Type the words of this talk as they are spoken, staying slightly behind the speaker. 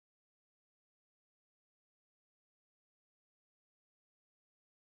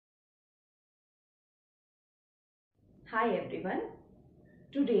Hi everyone.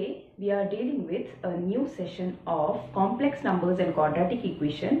 Today we are dealing with a new session of complex numbers and quadratic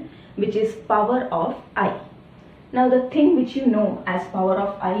equation, which is power of I. Now the thing which you know as power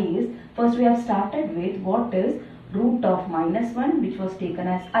of I is, first we have started with what is root of -1, which was taken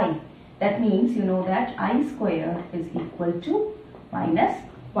as I. That means you know that I square is equal to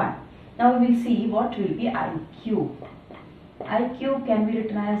 -1. Now we will see what will be I cube. I cube can be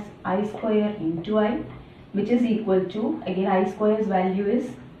written as I square into I, which is equal to, again I square's value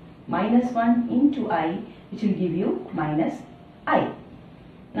is -1 into I, which will give you -I.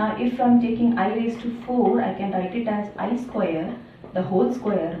 Now if I am taking I raised to 4, I can write it as I square the whole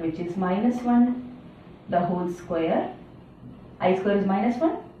square, which is -1 the whole square. I square is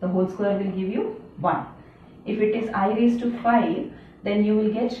 -1, the whole square will give you 1. If it is I raised to 5, then you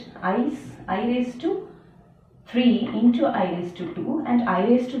will get I raised to 3 into I raised to 2, and I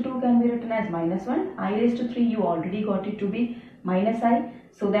raised to 2 can be written as -1. I raised to 3 you already got it to be -I,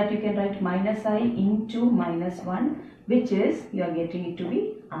 so that you can write -I into -1, which is you are getting it to be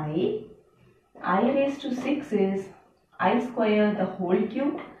I. I raised to 6 is I square the whole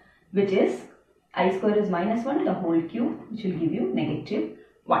cube, which is I square is -1 the whole cube, which will give you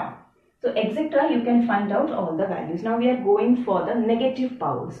 -1. So etc. you can find out all the values. Now we are going for the negative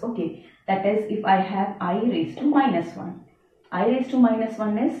powers. Okay, that is if I have I raised to -1. I raised to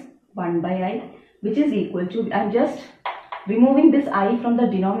 -1 is 1 by I, which is equal to, I am just removing this I from the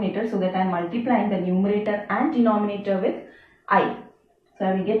denominator so that I am multiplying the numerator and denominator with I. So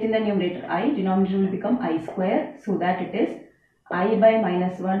I will get in the numerator I, denominator will become I square, so that it is I by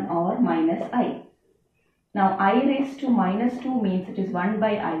 -1 or -I. Now I raised to -2 means it is 1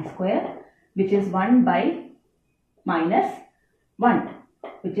 by I square, which is 1 by -1,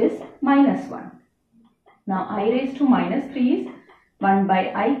 which is -1. Now I raised to -3 is 1 by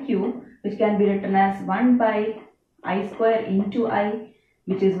I cube, which can be written as 1 by I square into I,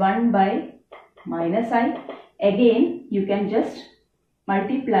 which is 1 by -I. Again you can just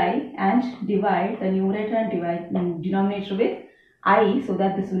multiply and divide the numerator and denominator with I, so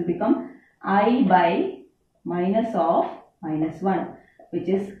that this will become I by minus of -1, which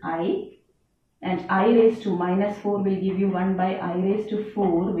is I, and I raised to -4 will give you 1 by I raised to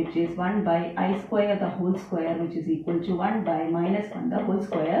 4, which is 1 by I square the whole square, which is equal to 1 by -1 the whole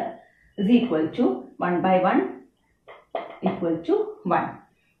square, is equal to 1 by 1 equal to 1.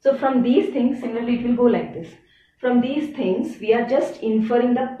 So from these things, similarly it will go like this. From these things we are just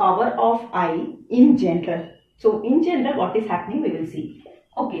inferring the power of I in general. So in general what is happening we will see.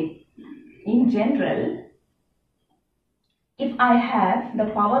 Okay, in general, if I have the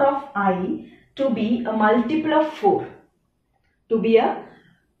power of I to be a multiple of 4,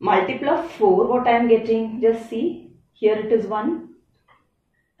 what I am getting, just see, here it is 1.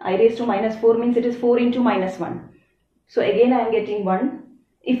 I raised to -4 means it is 4 into -1. So again I am getting 1.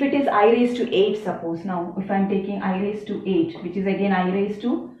 If it is I raised to 8, suppose, now if I am taking I raised to 8, which is again I raised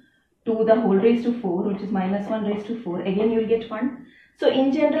to 2 the whole raised to 4, which is -1 raised to 4, again you will get 1. So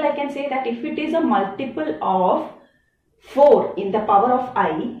in general I can say that if it is a multiple of 4 in the power of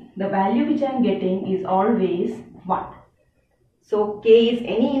I, the value which I am getting is always 1. So k is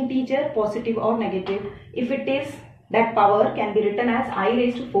any integer, positive or negative. If it is, that power can be written as I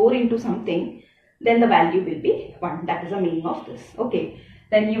raised to 4 into something, then the value will be 1. That is the meaning of this. Okay,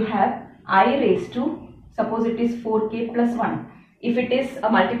 then you have I raised to, suppose it is 4k plus 1. If it is a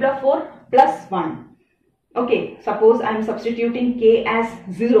multiple of 4 plus 1. Okay, suppose I am substituting k as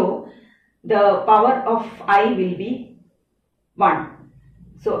 0, the power of I will be 1.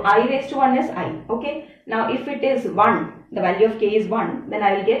 So I raised to 1 is I. Okay, now if it is 1, the value of k is 1, then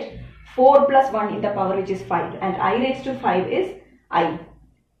I will get 4 plus 1 in the power, which is 5, and I raised to 5 is I.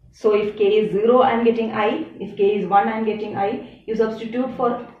 So if k is 0 I am getting I, if k is 1 I am getting I. You substitute for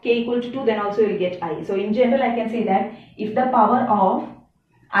k equal to 2, then also you will get I. So in general I can say that if the power of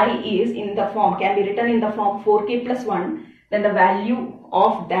I is in the form, can be written in the form 4k plus 1, then the value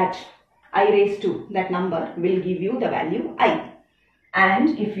of that I raised to, that number, will give you the value I.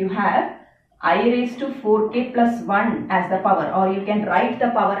 And if you have I raised to 4k plus 1 as the power, or you can write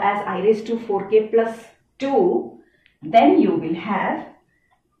the power as I raised to 4k plus 2, then you will have,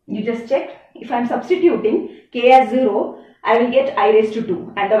 you just check, if I am substituting k as 0, I will get I raised to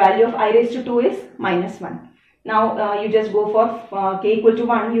 2, and the value of I raised to 2 is -1. Now you just go for k equal to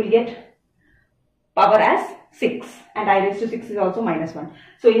 1, you will get power as 6, and I raised to 6 is also -1.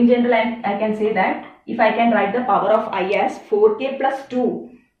 So in general I can say that if I can write the power of I as 4k plus 2,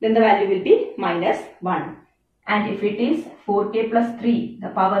 then the value will be -1. And if it is 4k plus 3, the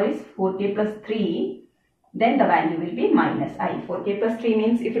power is 4k plus 3, then the value will be -I. 4k plus 3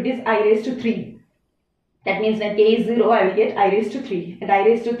 means if it is I raised to 3, That means when k is 0, I will get I raised to 3, and I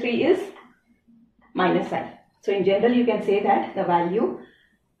raised to 3 is minus I. So in general, you can say that the value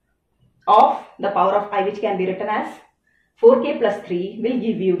of the power of I, which can be written as 4k plus 3, will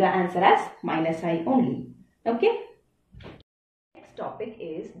give you the answer as minus I only. Okay. Next topic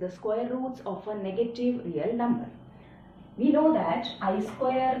is the square roots of a negative real number. We know that I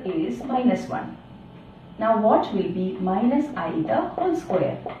square is minus 1. Now what will be minus I the whole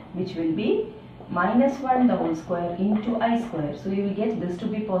square, which will be minus 1 the whole square into I square. So you will get this to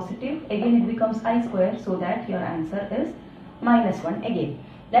be positive. Again it becomes I square, so that your answer is minus 1 again.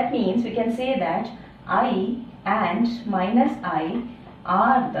 That means we can say that I and minus I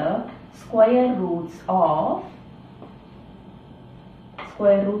are the square roots of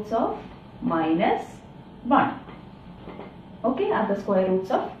minus 1. Okay, are the square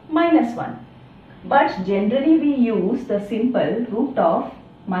roots of minus 1. But generally we use the simple root of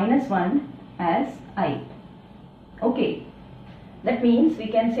minus 1 as I. Okay, that means we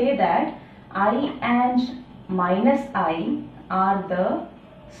can say that I and minus I are the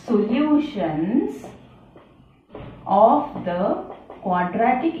solutions of the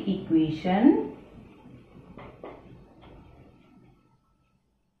quadratic equation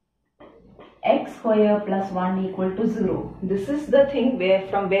x square plus 1 equal to 0. This is the thing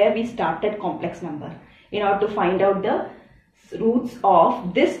from where we started complex number in order to find out the roots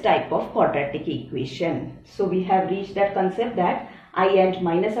of this type of quadratic equation. So we have reached that concept that I and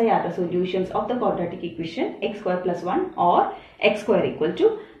minus I are the solutions of the quadratic equation x square plus 1 or x square equal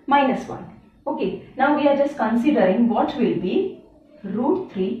to minus 1. Okay, now we are just considering what will be root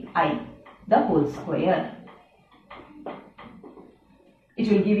 3i the whole square. It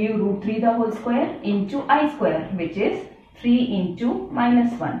will give you root 3 the whole square into I square, which is 3 into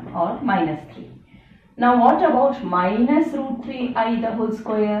minus 1 or minus 3. Now what about minus root 3i the whole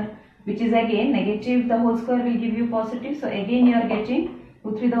square, which is again negative the whole square will give you positive. So again you are getting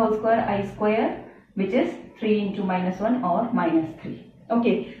root 3 the whole square I square, which is 3 into minus 1 or minus 3.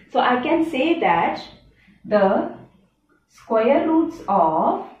 Okay, so I can say that the square roots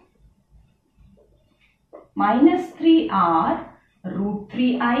of minus 3 are root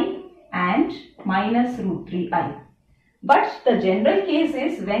 3i and minus root 3i. But the general case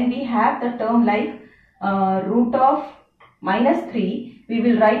is when we have the term like root of minus 3, we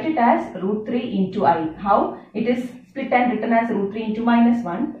will write it as root 3 into I. How? It is split and written as root 3 into minus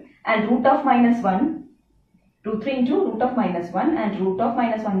 1, and root of minus 1, root 3 into root of minus 1, and root of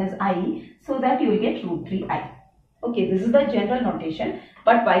minus 1 is I, so that you will get root 3i. Okay, this is the general notation.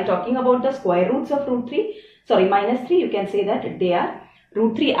 But by talking about the square roots of minus 3, you can say that they are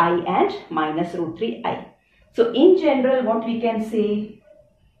root 3i and minus root 3i. So in general, what we can say,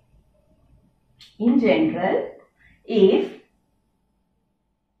 in general, if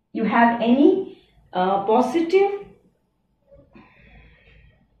you have any positive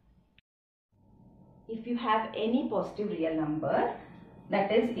real number,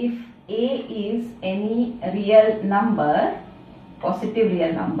 that is if a is any real number, positive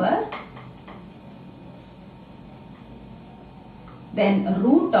real number, then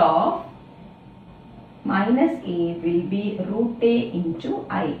root of minus a will be root a into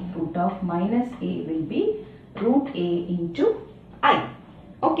I. Root of minus a will be root a into I.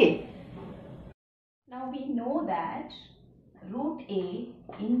 Okay. Now we know that root a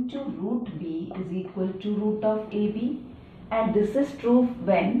into root b is equal to root of ab, and this is true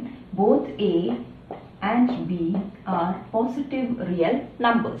when both a and b are positive real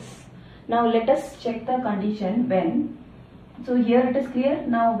numbers. Now let us check the condition when. So here it is clear.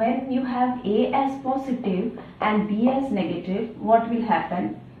 Now when you have a as positive and b as negative, what will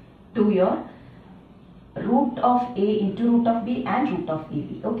happen to your root of a into root of b and root of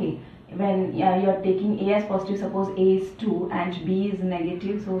ab? Okay, when you are taking a as positive, suppose a is 2 and b is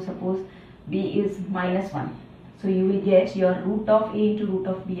negative, so suppose b is minus 1. So you will get your root of a into root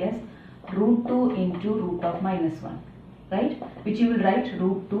of b as root 2 into root of minus 1, right? Which you will write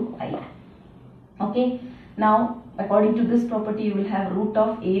root 2i. Okay. Now according to this property, you will have root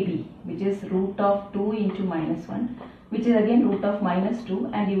of ab, which is root of 2 into minus 1, which is again root of minus 2,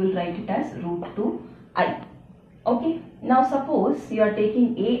 and you will write it as root 2i. Okay. Now suppose you are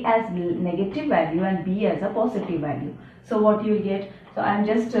taking a as negative value and b as a positive value. So what you will get? So I am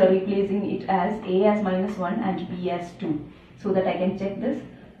just replacing it as a as minus 1 and b as 2, so that I can check this.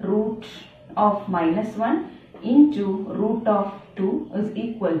 Root of minus 1 into root of 2 is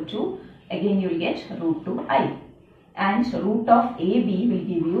equal to, again you will get root 2i, and root of ab will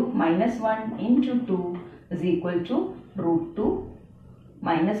give you minus 1 into 2 is equal to root 2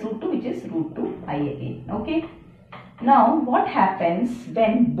 minus root 2, which is root 2i again. Okay. Now what happens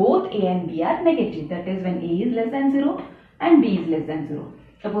when both a and b are negative? That is when a is less than 0 and b is less than 0.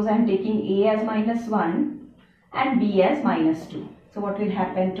 Suppose I am taking a as -1 and b as -2. So what will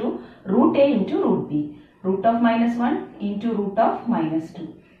happen to root a into root b? Root of -1 into root of -2.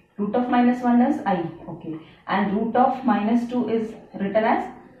 Root of -1 is I, okay, and root of -2 is written as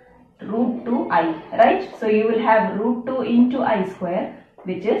root 2i, right? So you will have root 2 into I square,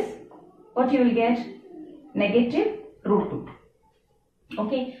 which is what you will get? Negative root 2.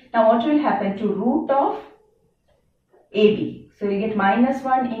 Okay, now what will happen to root of AB? So you get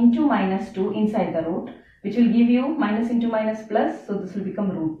 -1 into -2 inside the root, which will give you minus into minus plus, so this will become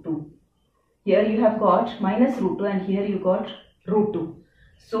root 2. Here you have got minus root 2 and here you got root 2.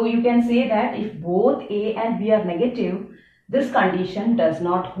 So you can say that if both a and b are negative, this condition does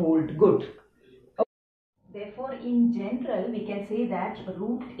not hold good. Therefore, in general, we can say that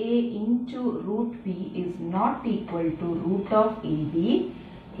root a into root b is not equal to root of ab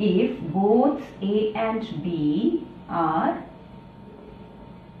if both a and b are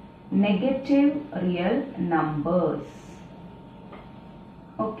negative real numbers.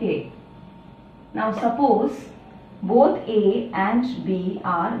 Okay. Now suppose both a and b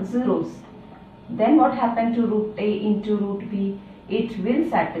are zeros. Then what happened to root a into root b? It will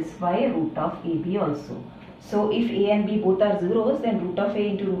satisfy root of ab also. So if a and b both are zeros, then root of a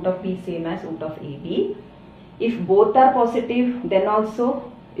into root of b is same as root of ab. If both are positive, then also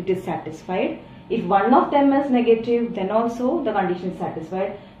it is satisfied. If one of them is negative, then also the condition is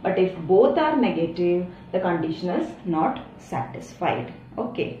satisfied. But if both are negative, the condition is not satisfied.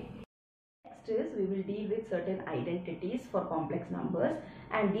 Okay. Next is we will deal with certain identities for complex numbers,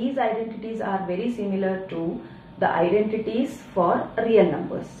 and these identities are very similar to the identities for real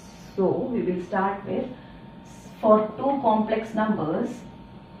numbers. So we will start with, for two complex numbers,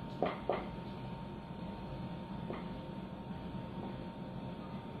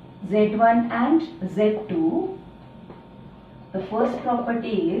 Z1 and Z2, the first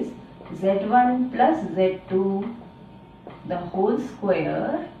property is Z1 plus Z2 the whole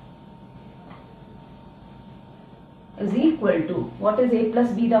square is equal to, what is a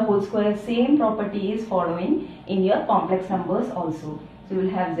plus b the whole square? Same property is following in your complex numbers also. So you will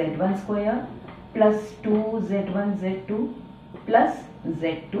have Z1 square plus 2Z1 Z2 plus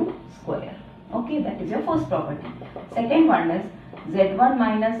Z2 square. Okay, that is your first property. Second one is Z1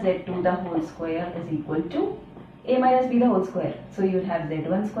 minus Z2 the whole square is equal to a minus b the whole square. So you will have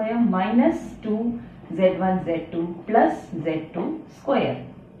Z1 square minus 2Z1 Z2 plus Z2 square.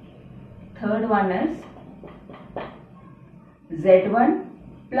 Third one is Z1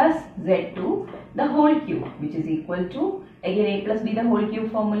 plus Z2 the whole cube, which is equal to, again, a plus b the whole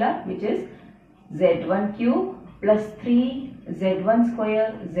cube formula, which is Z1 cube plus 3Z1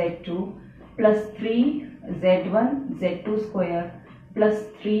 square Z2 plus 3Z1 Z2 square plus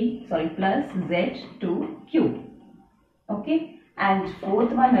Z2 cube. Okay, and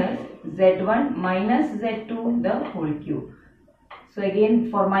fourth one is Z1 minus Z2 the whole cube. So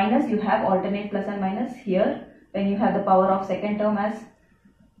again, for minus you have alternate plus and minus. Here when you have the power of second term as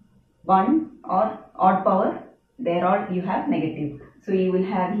 1 or odd power, there all you have negative. So you will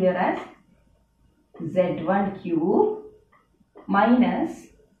have here as Z1 cube minus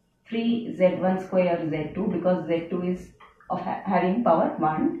 3Z1 square Z2, because Z2 is of having power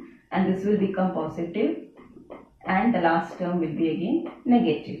 1, and this will become positive, and the last term will be again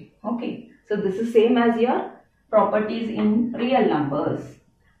negative. Okay, so this is same as your properties in real numbers.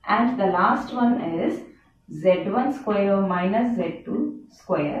 And the last one is Z1 square minus Z2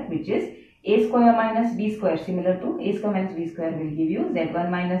 square, which is a square minus b square, similar to a square minus b square will give you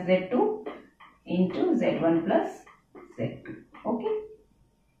Z1 minus Z2 into Z1 plus Z2. Okay,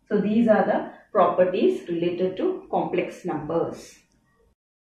 so these are the properties related to complex numbers.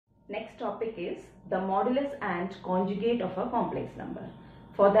 Next topic is the modulus and conjugate of a complex number.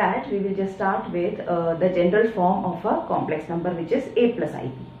 For that we will just start with the general form of a complex number, which is a plus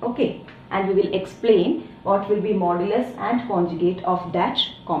ib. Okay, and we will explain what will be modulus and conjugate of that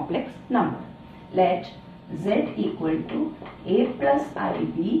complex number. Let z equal to a plus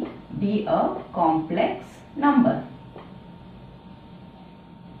ib be a complex number.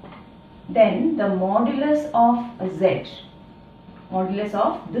 Then the modulus of z, modulus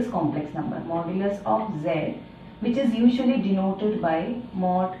of this complex number, modulus of z, which is usually denoted by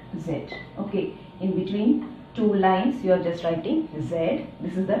mod z. Okay, in between two lines you are just writing z.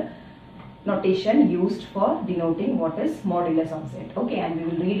 This is the notation used for denoting what is modulus of z. Okay, and we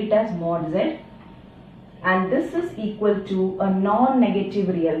will read it as mod z, and this is equal to a non-negative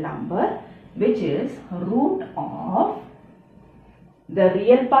real number, which is root of the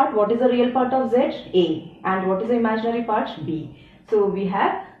real part, what is the real part of z? A. And what is the imaginary part? B. So we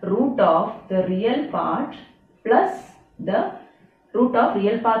have root of the real part plus the root of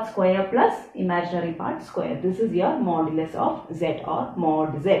real part square plus imaginary part square. This is your modulus of z or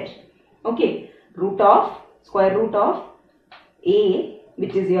mod z. Okay, square root of a,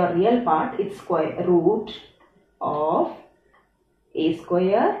 which is your real part, it's square root of a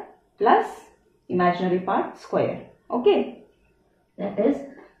square plus imaginary part square. Okay, that is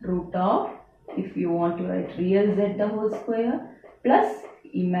root of, if you want to write real z the whole square plus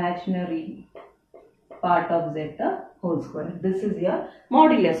imaginary part of z the whole square. This is your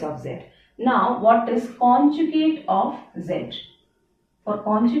modulus of z. Now what is conjugate of z? For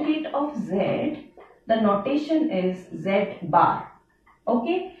conjugate of z, the notation is z bar.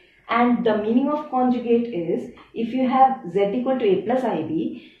 Okay, and the meaning of conjugate is, if you have z equal to a plus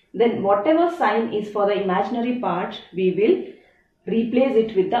ib, then whatever sign is for the imaginary part, we will replace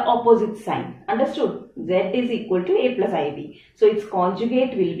it with the opposite sign. Understood? Z is equal to a plus ib. So its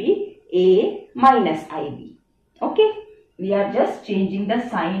conjugate will be a minus ib. Okay, we are just changing the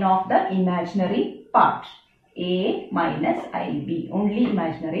sign of the imaginary part. A minus ib, only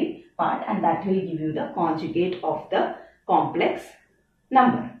imaginary part, and that will give you the conjugate of the complex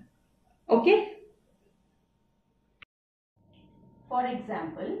number. Okay. For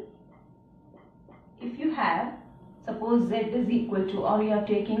example, if you have, suppose z is equal to, or you are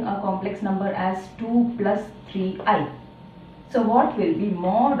taking a complex number as 2 plus 3i. So what will be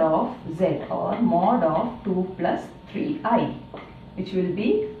mod of z, or mod of 2 plus 3i, which will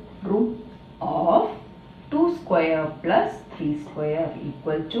be root of 2 square plus 3 square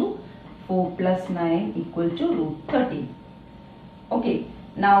equal to 4 plus 9 equal to root 13. Okay,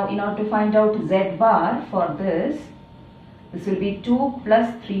 now in order to find out z bar, for this will be 2 plus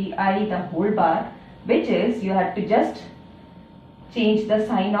 3i the whole bar, which is, you have to just change the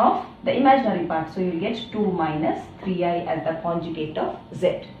sign of the imaginary part. So you will get 2 minus 3i as the conjugate of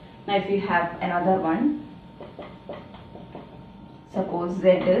z. Now if you have another one, suppose z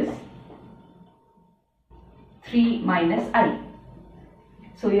is 3 minus I.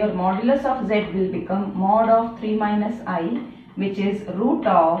 So your modulus of z will become mod of 3 minus I, which is root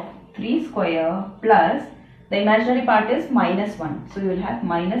of 3 square plus the imaginary part is minus 1. So you will have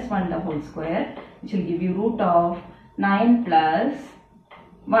minus 1 the whole square, which will give you root of 9 plus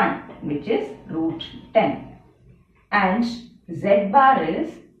 1, which is root 10. And z bar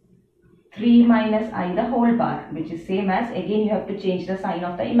is 3 minus I the whole bar, which is same as, again you have to change the sign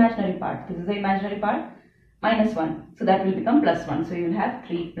of the imaginary part. This is the imaginary part, minus 1. So that will become plus 1. So you will have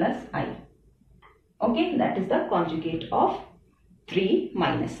 3 plus I. Okay, that is the conjugate of 3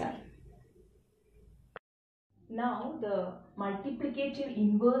 minus I. Now the multiplicative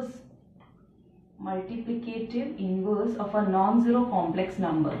inverse of a non-zero complex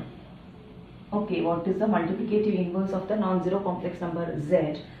number. Okay, what is the multiplicative inverse of the non-zero complex number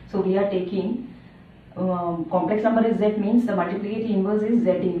z? So we are taking complex number is z, means the multiplicative inverse is z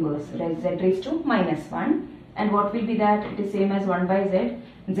inverse, z raised to minus 1. And what will be that? It is same as 1 by z.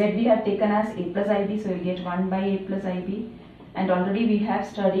 Z we have taken as a plus ib, so we will get 1 by a plus ib. And already we have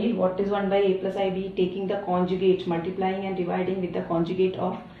studied what is 1 by a plus ib, taking the conjugate, multiplying and dividing with the conjugate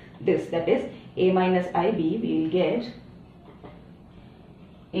of this, that is a minus ib. We will get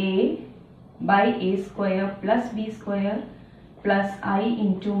a by a square plus b square plus I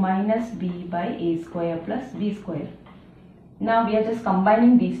into minus b by a square plus b square. Now we are just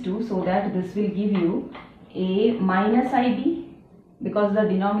combining these two, so that this will give you a minus ib. Because the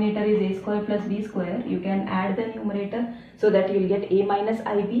denominator is a square plus b square, you can add the numerator, so that you will get a minus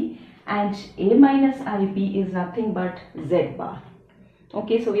ib, and a minus ib is nothing but z bar.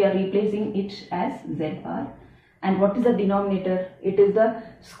 Okay, so we are replacing it as z bar. And what is the denominator? It is the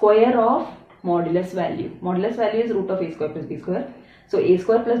square of modulus value. Modulus value is root of a square plus b square. So a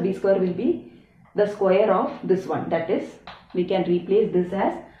square plus b square will be the square of this one. That is, we can replace this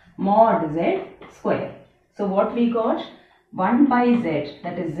as mod z square. So what we got? 1 by z,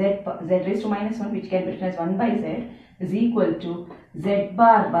 that is z raised to minus 1, which can be written as 1 by z, is equal to z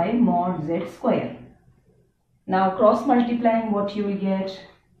bar by mod z square. Now cross multiplying, what you will get?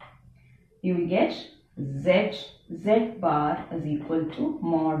 You will get z bar is equal to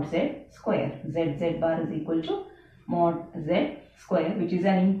mod z square. Z bar is equal to mod z square, which is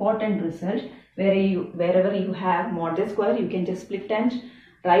an important result. Wherever you have mod z square, you can just split and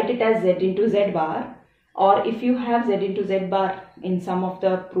write it as z into z bar. Or if you have z into z bar in some of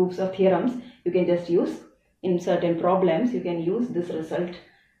the proofs of theorems, you can just use, in certain problems, you can use this result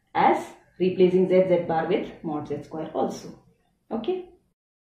as replacing z bar with mod z square also. Okay.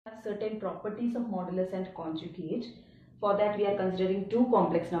 Certain properties of modulus and conjugate. For that we are considering two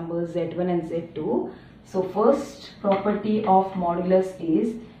complex numbers Z1 and Z2. So first property of modulus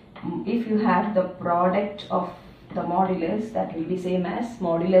is, if you have the product of the modulus, that will be same as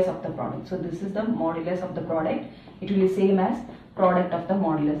modulus of the product. So this is the modulus of the product. It will be same as product of the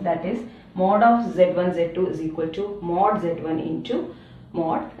modulus. That is, mod of Z1 Z2 is equal to mod Z1 into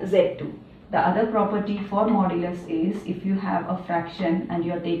mod Z2. The other property for modulus is, if you have a fraction and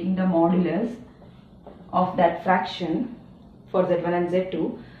you are taking the modulus of that fraction for Z1 and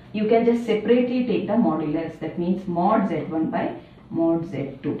Z2, you can just separately take the modulus. That means mod Z1 by mod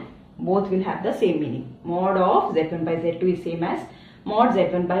Z2. Both will have the same meaning. Mod of Z1 by Z2 is same as mod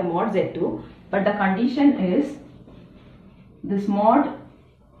Z1 by mod Z2. But the condition is, this mod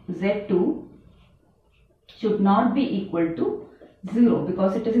Z2 should not be equal to 0,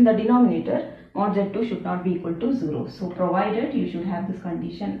 because it is in the denominator. Mod Z2 should not be equal to 0. So provided you should have this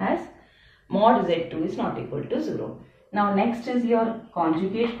condition as mod Z2 is not equal to 0. Now next is your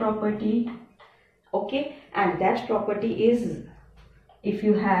conjugate property. Okay, and that property is, if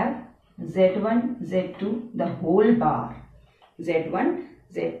you have Z1 Z2 the whole bar, Z1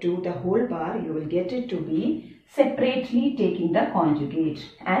 Z2 the whole bar, you will get it to be separately taking the conjugate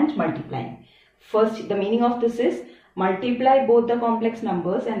and multiplying. First, the meaning of this is, multiply both the complex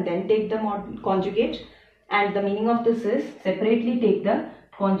numbers and then take the conjugate, and the meaning of this is, separately take the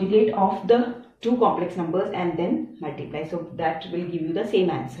conjugate of the two complex numbers and then multiply. So that will give you the same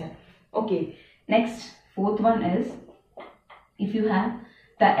answer. Okay, next, fourth one is, if you have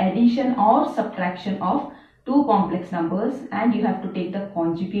the addition or subtraction of two complex numbers and you have to take the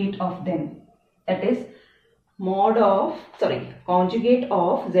conjugate of them, that is conjugate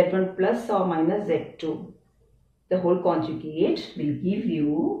of Z1 plus or minus Z2. The whole conjugate will give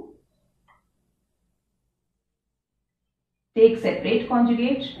you, take separate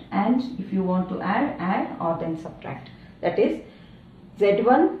conjugate, and if you want to add or then subtract. That is,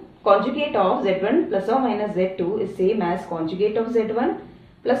 Z1 conjugate of Z1 plus or minus Z2 is same as conjugate of Z1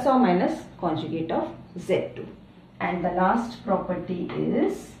 plus or minus conjugate of Z2. And the last property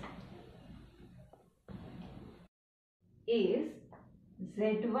is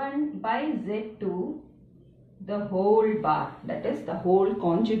Z1 by Z2 the whole bar, that is the whole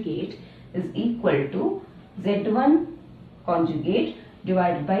conjugate, is equal to Z1 conjugate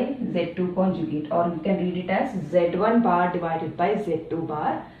divided by Z2 conjugate, or you can read it as Z1 bar divided by Z2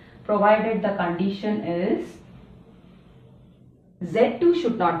 bar, provided the condition is Z2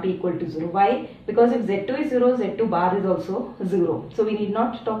 should not be equal to 0. Why? Because if Z2 is 0, Z2 bar is also 0. So we need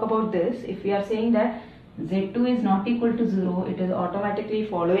not talk about this. If we are saying that Z2 is not equal to 0, it is automatically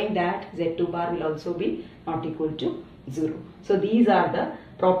following that Z2 bar will also be not equal to 0. So these are the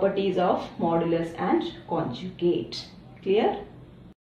properties of modulus and conjugate. Clear?